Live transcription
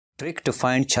Trick to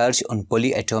find charge on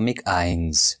polyatomic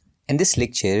ions. In this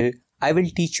lecture, I will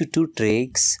teach you two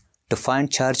tricks to find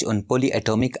charge on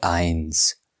polyatomic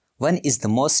ions. One is the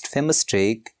most famous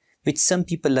trick, which some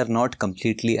people are not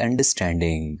completely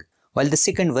understanding, while the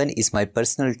second one is my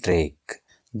personal trick.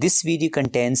 This video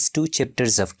contains two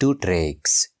chapters of two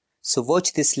tricks. So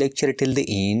watch this lecture till the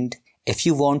end if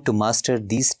you want to master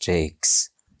these tricks.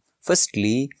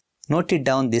 Firstly, note it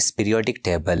down this periodic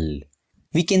table.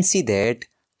 We can see that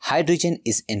hydrogen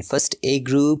is in first A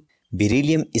group,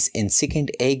 beryllium is in second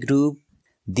A group.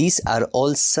 These are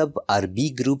all sub or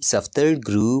B groups of third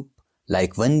group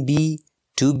like 1B,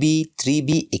 2B,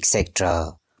 3B,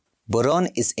 etc. Boron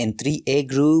is in 3A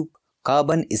group,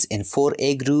 carbon is in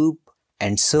 4A group,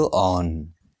 and so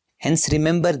on. Hence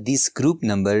remember these group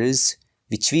numbers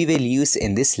which we will use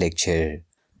in this lecture.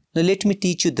 Now let me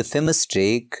teach you the famous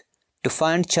trick to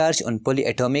find charge on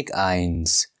polyatomic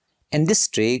ions. In this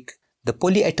trick, the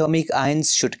polyatomic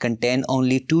ions should contain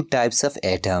only two types of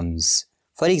atoms.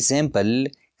 For example,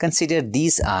 consider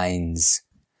these ions.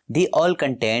 They all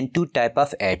contain two types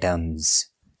of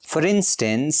atoms. For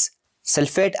instance,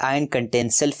 sulfate ion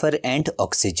contains sulfur and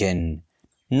oxygen.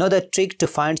 Now the trick to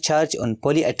find charge on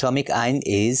polyatomic ion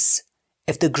is,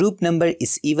 if the group number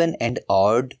is even and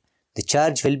odd, the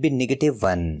charge will be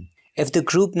 -1. If the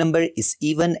group number is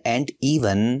even and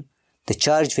even, the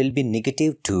charge will be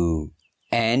 -2.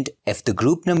 And if the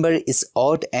group number is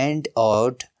odd and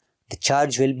odd, the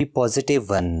charge will be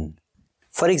 +1.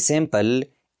 For example,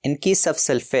 in case of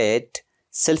sulfate,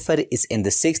 sulfur is in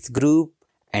the 6th group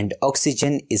and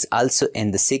oxygen is also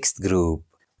in the 6th group.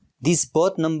 These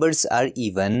both numbers are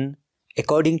even.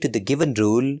 According to the given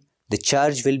rule, the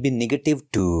charge will be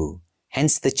 -2.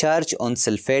 Hence the charge on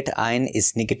sulfate ion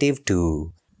is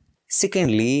 -2.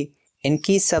 Secondly, in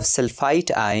case of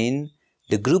sulfite ion,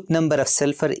 the group number of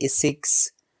sulfur is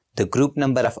 6, the group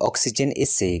number of oxygen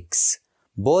is 6.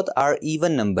 Both are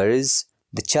even numbers,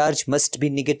 the charge must be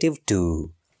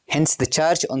 -2. Hence the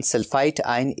charge on sulfite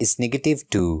ion is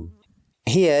 -2.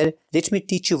 Here, let me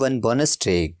teach you one bonus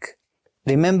trick.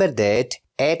 Remember that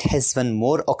 8 has one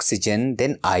more oxygen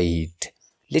than 8.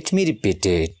 Let me repeat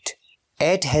it.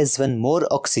 8 has one more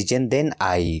oxygen than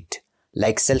 8.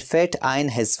 Like sulfate ion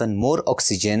has one more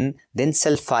oxygen than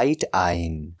sulfite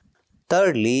ion.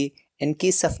 Thirdly, in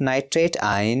case of nitrate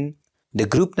ion, the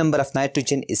group number of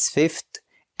nitrogen is 5th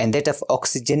and that of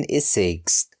oxygen is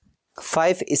 6th.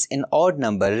 5 is an odd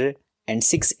number and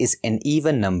 6 is an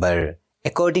even number.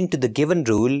 According to the given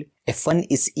rule, if one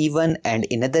is even and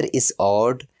another is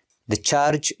odd, the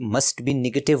charge must be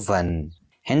 -1.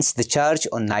 Hence the charge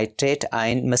on nitrate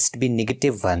ion must be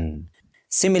 -1.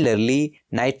 Similarly,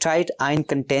 nitrite ion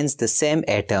contains the same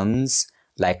atoms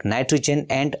like nitrogen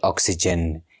and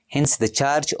oxygen. Hence the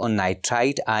charge on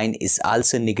nitrite ion is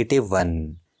also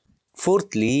 -1.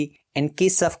 Fourthly, in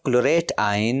case of chlorate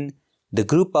ion, the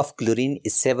group of chlorine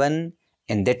is 7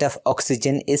 and that of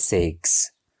oxygen is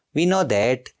 6. We know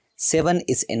that 7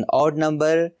 is an odd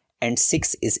number and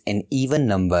 6 is an even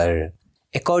number.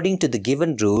 According to the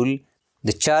given rule,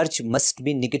 the charge must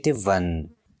be -1.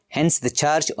 Hence the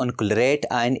charge on chlorate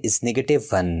ion is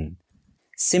 -1.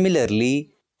 Similarly,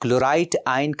 chlorite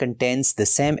ion contains the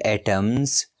same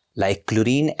atoms like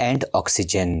chlorine and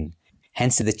oxygen.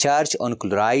 Hence the charge on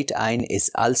chlorite ion is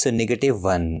also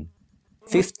 -1.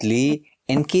 Fifthly,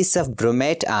 in case of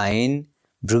bromate ion,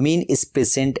 bromine is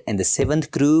present in the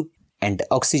 7th group and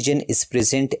oxygen is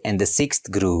present in the 6th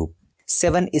group.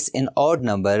 7 is an odd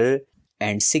number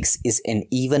and 6 is an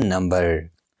even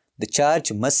number. The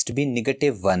charge must be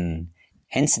 -1.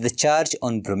 Hence the charge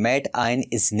on bromate ion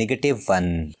is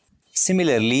 -1.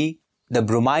 Similarly, the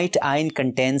bromite ion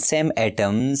contains same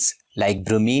atoms like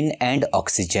bromine and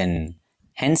oxygen.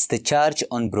 Hence the charge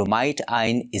on bromite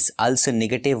ion is also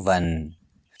 -1.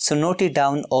 So note it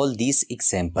down all these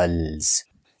examples.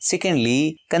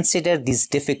 Secondly, consider these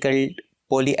difficult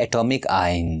polyatomic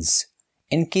ions.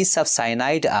 In case of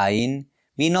cyanide ion,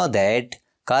 we know that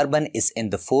carbon is in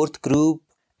the 4th group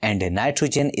and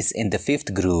nitrogen is in the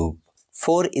 5th group.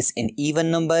 4 is an even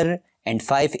number and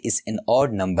 5 is an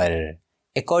odd number.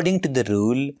 According to the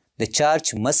rule, the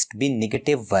charge must be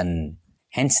 -1.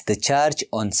 Hence the charge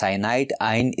on cyanide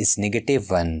ion is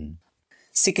 -1.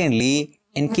 Secondly,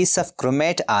 in case of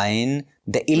chromate ion,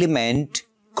 the element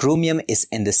chromium is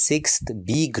in the 6th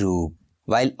B group,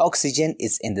 while oxygen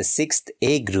is in the 6th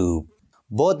A group.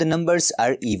 Both the numbers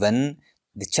are even,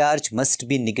 the charge must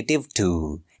be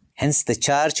 -2. Hence the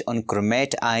charge on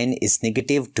chromate ion is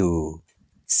 -2.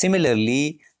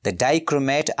 Similarly, the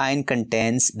dichromate ion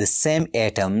contains the same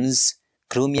atoms,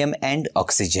 chromium and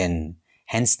oxygen.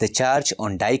 Hence the charge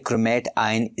on dichromate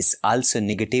ion is also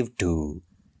 -2.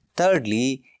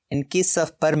 Thirdly, in case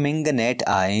of permanganate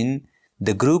ion,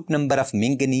 the group number of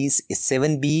manganese is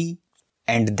 7b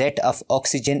and that of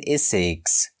oxygen is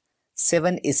 6.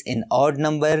 7 is an odd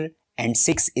number and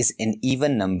 6 is an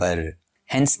even number.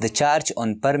 Hence, the charge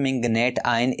on permanganate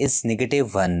ion is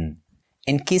 -1.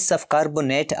 In case of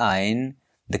carbonate ion,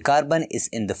 the carbon is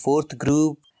in the 4th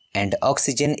group and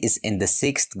oxygen is in the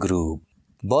 6th group.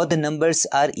 Both the numbers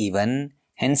are even,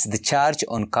 hence the charge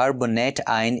on carbonate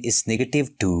ion is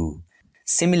 -2.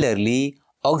 Similarly,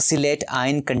 oxalate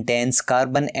ion contains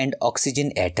carbon and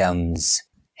oxygen atoms.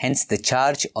 Hence the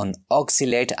charge on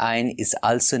oxalate ion is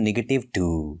also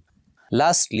 -2.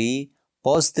 Lastly,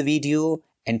 pause the video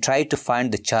and try to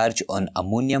find the charge on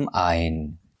ammonium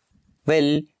ion.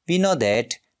 Well, we know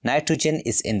that nitrogen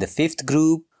is in the 5th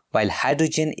group while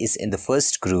hydrogen is in the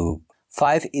 1st group.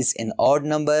 5 is an odd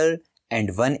number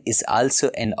and 1 is also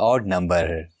an odd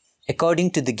number.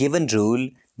 According to the given rule,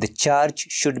 the charge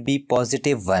should be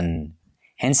 +1.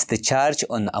 Hence the charge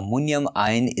on ammonium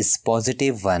ion is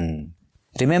 +1.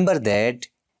 Remember that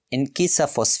in case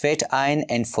of phosphate ion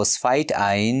and phosphite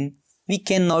ion, we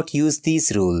cannot use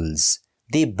these rules.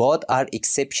 They both are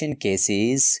exception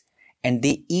cases and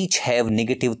they each have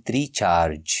 -3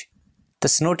 charge.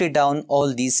 Thus note down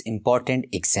all these important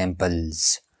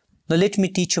examples. Now let me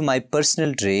teach you my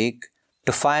personal trick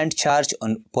to find charge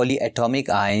on polyatomic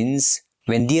ions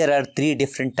when there are 3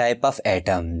 different type of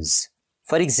atoms.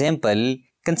 For example,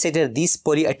 consider these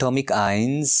polyatomic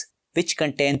ions which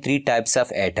contain 3 types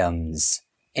of atoms.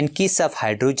 In case of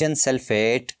hydrogen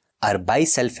sulfate or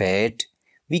bisulfate,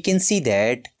 we can see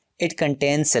that it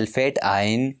contains sulfate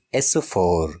ion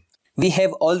SO4. We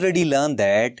have already learned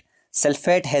that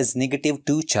sulfate has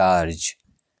 -2 charge.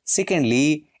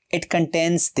 Secondly, it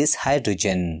contains this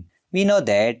hydrogen. We know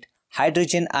that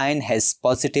hydrogen ion has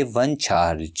 +1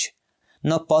 charge.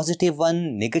 Now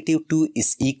 +1 -2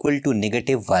 is equal to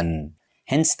 -1.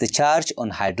 Hence the charge on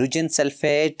hydrogen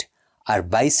sulfate or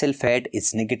bisulfate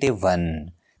is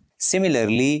 -1.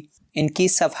 Similarly, in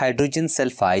case of hydrogen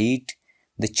sulfite,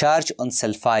 the charge on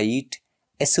sulfite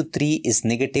SO3 is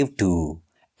 -2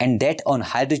 and that on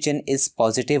hydrogen is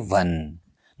 +1.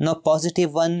 Now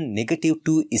 +1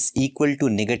 -2 is equal to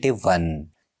 -1.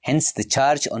 Hence the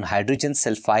charge on hydrogen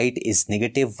sulfite is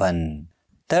 -1.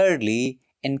 Thirdly,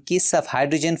 in case of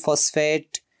hydrogen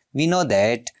phosphate, we know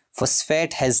that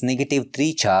phosphate has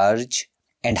 -3 charge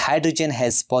and hydrogen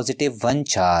has +1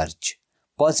 charge.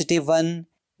 +1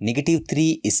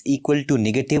 -3 is equal to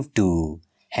 -2.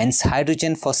 Hence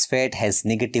hydrogen phosphate has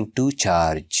 -2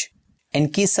 charge. In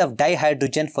case of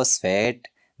dihydrogen phosphate,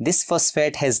 this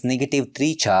phosphate has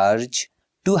 -3 charge.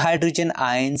 2 hydrogen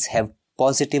ions have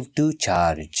 +2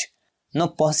 charge. Now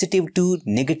 +2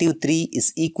 -3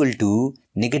 is equal to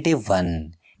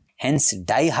 -1. Hence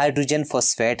dihydrogen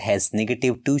phosphate has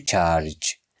 -2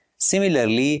 charge.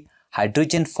 Similarly,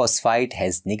 hydrogen phosphite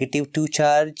has -2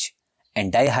 charge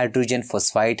and dihydrogen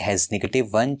phosphite has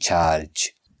 -1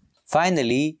 charge.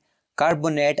 Finally,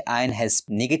 carbonate ion has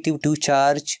 -2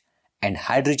 charge and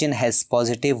hydrogen has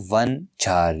 +1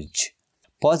 charge.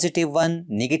 +1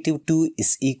 -2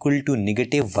 is equal to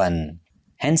 -1.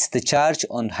 Hence the charge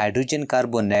on hydrogen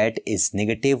carbonate is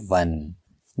 -1.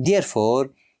 Therefore,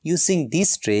 using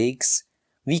these tricks,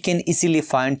 we can easily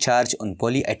find charge on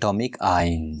polyatomic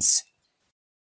ions.